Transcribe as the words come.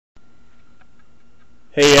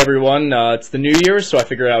Hey everyone, it's the new year, so I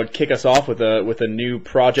figured I would kick us off with a new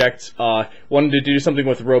project. Wanted to do something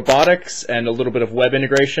with robotics and a little bit of web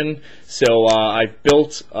integration. So I've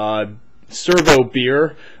built Serv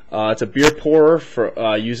O'Beer. It's a beer pourer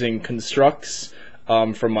for using constructs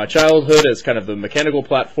from my childhood as kind of the mechanical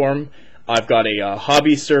platform. I've got a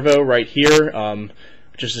hobby servo right here,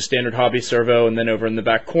 just a standard hobby servo, and then over in the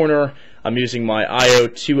back corner, I'm using my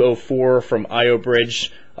IO204 from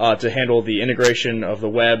IOBridge to handle the integration of the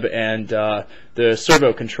web and the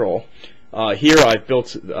servo control. Here I've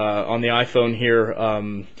built on the iPhone here,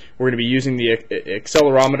 we're going to be using the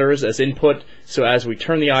accelerometers as input, so as we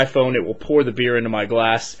turn the iPhone it will pour the beer into my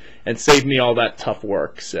glass and save me all that tough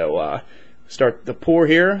work. So start the pour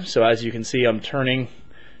here, so as you can see I'm turning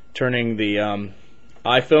the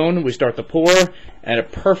iPhone, we start the pour, and a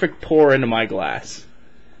perfect pour into my glass.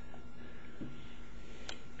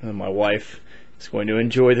 And my wife is going to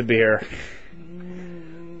enjoy the beer.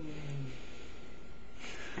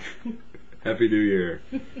 Happy New Year.